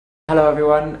Hello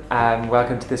everyone,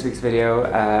 welcome to this week's video,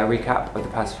 a recap of the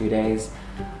past few days,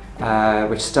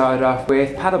 which started off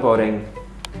with paddleboarding.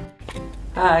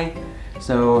 Hi!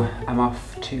 So I'm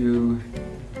off to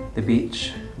the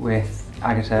beach with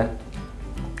Agatha.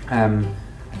 I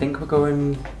think we're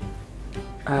going,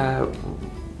 I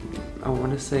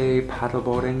want to say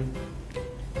paddleboarding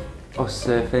or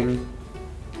surfing.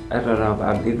 I don't know,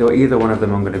 but either one of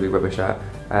them I'm going to be rubbish at.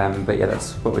 But yeah,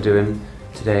 that's what we're doing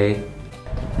today.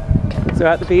 So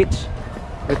at the beach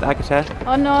with Agatha.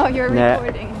 Oh no, you're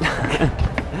recording.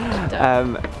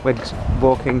 We're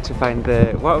walking to find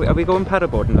the... What are we going,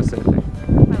 paddleboarding or surfing?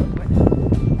 Paddleboarding.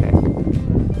 Okay.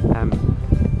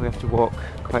 We have to walk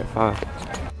quite far.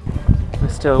 We're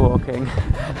still walking.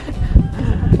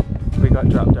 We got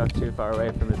dropped off too far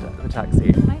away from the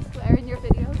taxi. Can I swear in your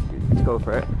videos? Go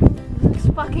for it. There's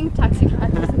fucking taxi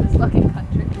drivers in this fucking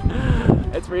country.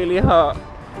 It's really hot,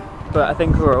 but I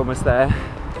think we're almost there.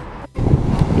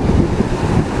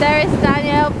 There is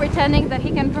Daniel pretending that he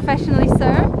can professionally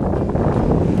surf.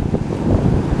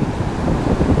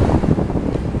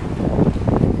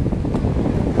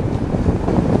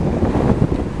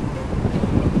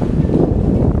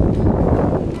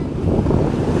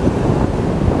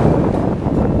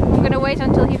 I'm gonna wait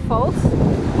until he falls.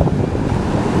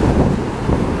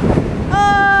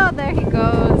 Oh, there he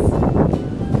goes.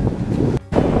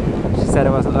 She said I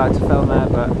wasn't allowed to film her,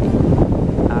 but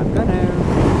I'm gonna.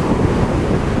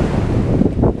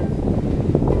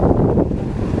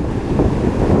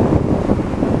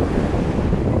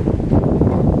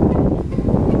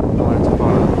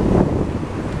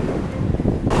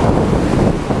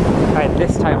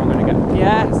 This time I'm gonna get,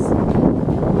 yes!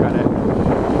 Got it.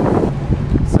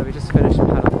 So we just finished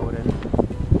paddleboarding.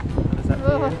 How does that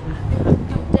feel?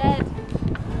 I'm dead.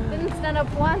 Didn't stand up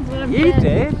once, but I'm dead. You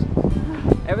did?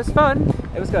 It was fun.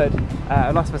 It was good. I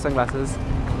lost my sunglasses,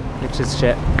 which is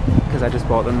shit, because I just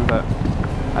bought them, but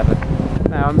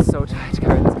now I'm so tired to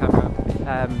carry this camera.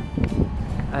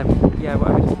 Yeah,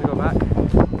 what, we go back?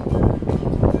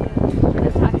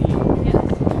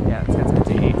 Yeah, let's get something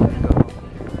to eat and go home.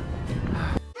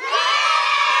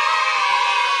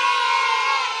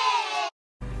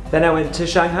 Then I went to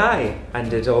Shanghai and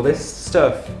did all this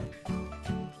stuff.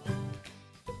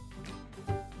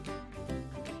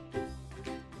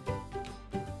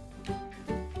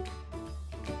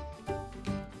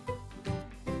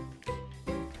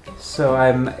 So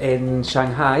I'm in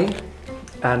Shanghai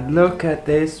and look at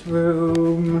this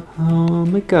room. Oh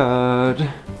my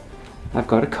god. I've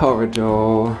got a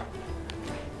corridor.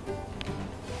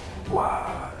 Wow.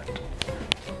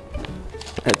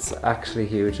 It's actually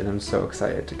huge and I'm so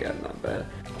excited to get in that bed.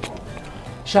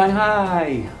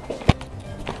 Shanghai!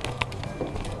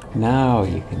 Now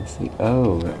you can see,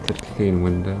 oh, that's a clean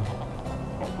window.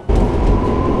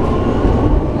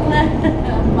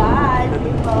 Bye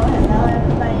people, hello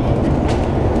everybody.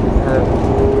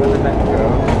 We're on the metro,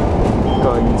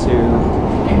 going to,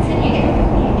 I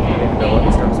don't even know what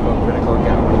this stop's called, we're gonna go and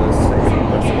get on one of those sightseeing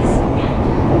buses.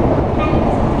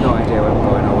 No idea where we're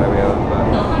going or where we are, but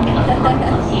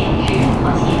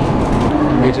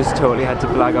we just totally had to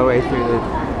blag our way through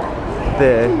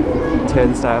the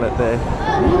turnstile at the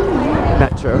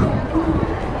metro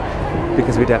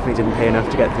because we definitely didn't pay enough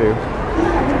to get through,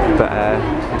 but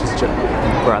we just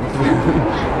ran through.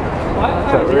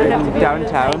 But we're in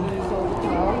downtown.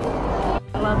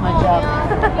 I love my job.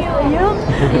 You?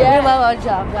 Yeah, I love our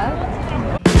job, right?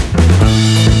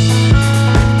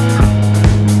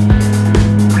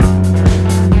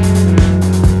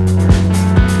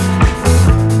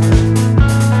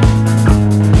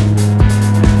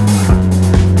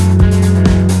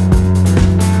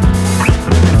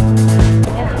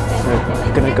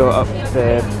 Go up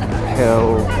the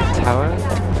hill tower.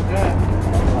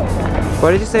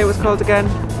 What did you say it was called again?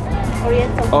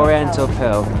 Oriental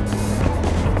Pearl.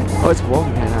 Oh, it's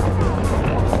warm here now.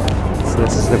 So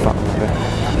this is the bottom of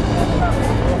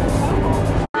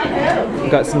it.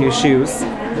 Got some new shoes.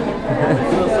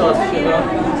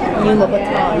 New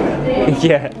Louboutin.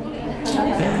 Yeah.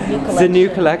 It's a new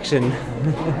collection.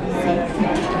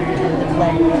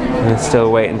 I'm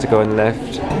still waiting to go in the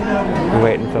lift. I'm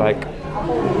waiting for like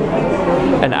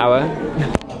an hour.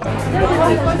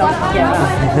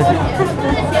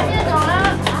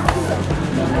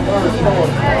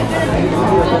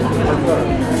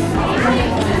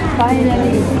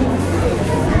 Finally.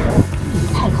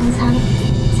 太空舱，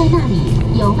在那里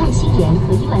有外星人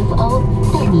和 UFO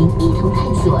带您一同探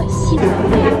索新。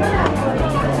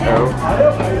Oh,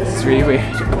 it's really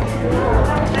weird.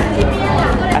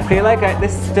 I feel like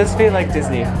this does feel like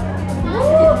Disney.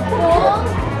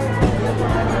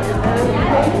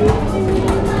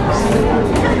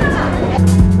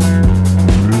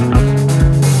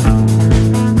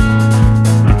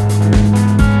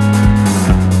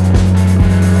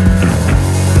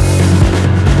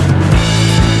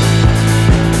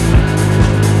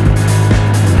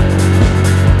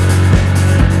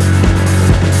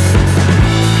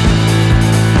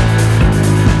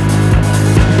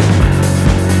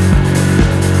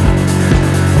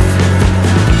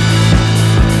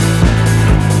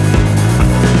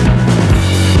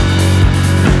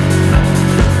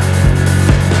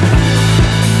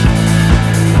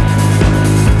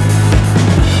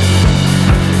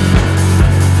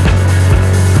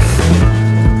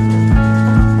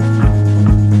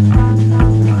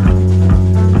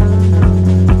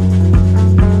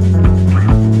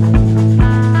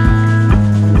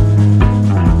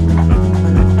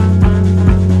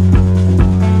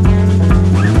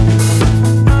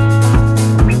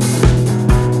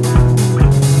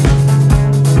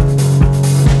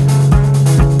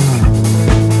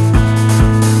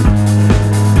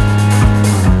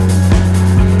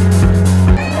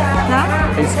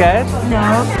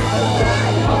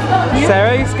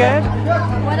 Sarah, are you scared?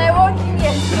 When I walk in,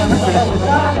 yes.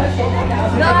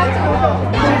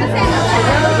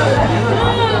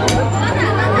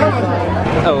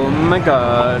 Oh my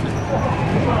god.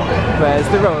 Where's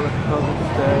the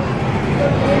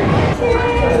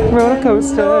roller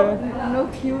coaster? No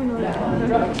queue,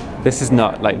 no. This is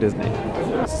not like Disney.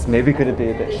 This maybe could be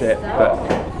a bit shit, but...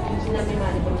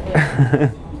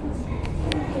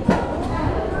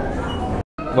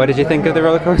 What did you think of the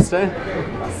roller coaster?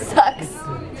 Sucks.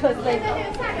 It was like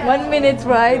 1 minute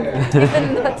ride,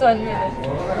 even not 1 minute.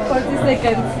 40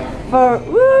 seconds for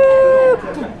woo!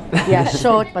 Yeah,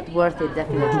 short but worth it,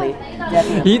 definitely.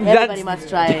 Definitely. Everybody must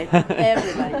try it.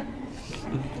 Everybody.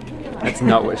 That's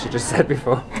not what she just said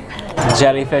before.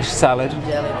 Jellyfish salad.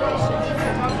 Jellyfish.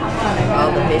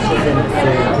 All the fishes in the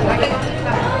sea.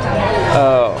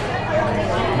 Oh.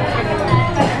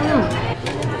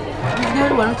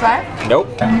 Good, want to try? Nope.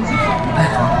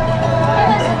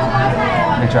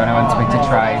 Madrona wants me to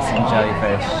try some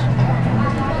jellyfish.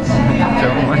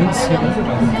 Don't want to.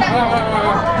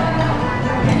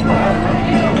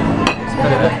 Just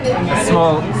put it in a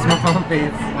small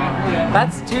piece.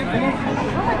 That's too big.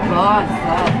 God,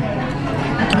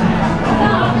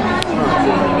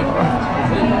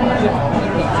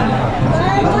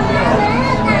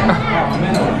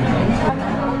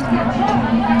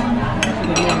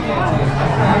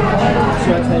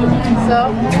 So,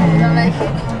 you don't like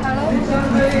it?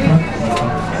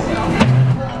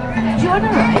 Do you want a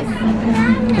rice?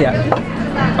 Yeah.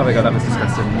 Oh my god, that was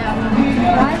disgusting.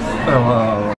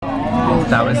 Oh,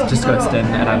 that was disgusting,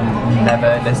 and I'm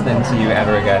never listening to you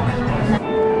ever again.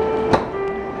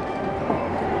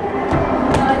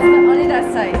 Only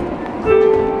that side.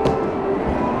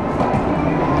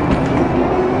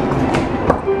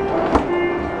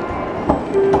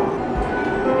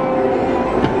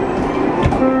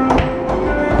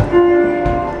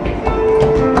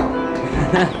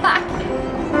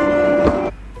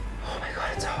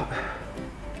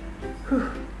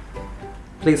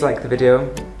 Please like the video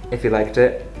if you liked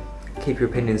it. Keep your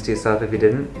opinions to yourself if you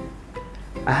didn't.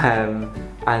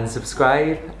 And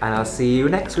subscribe, and I'll see you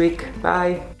next week.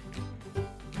 Bye.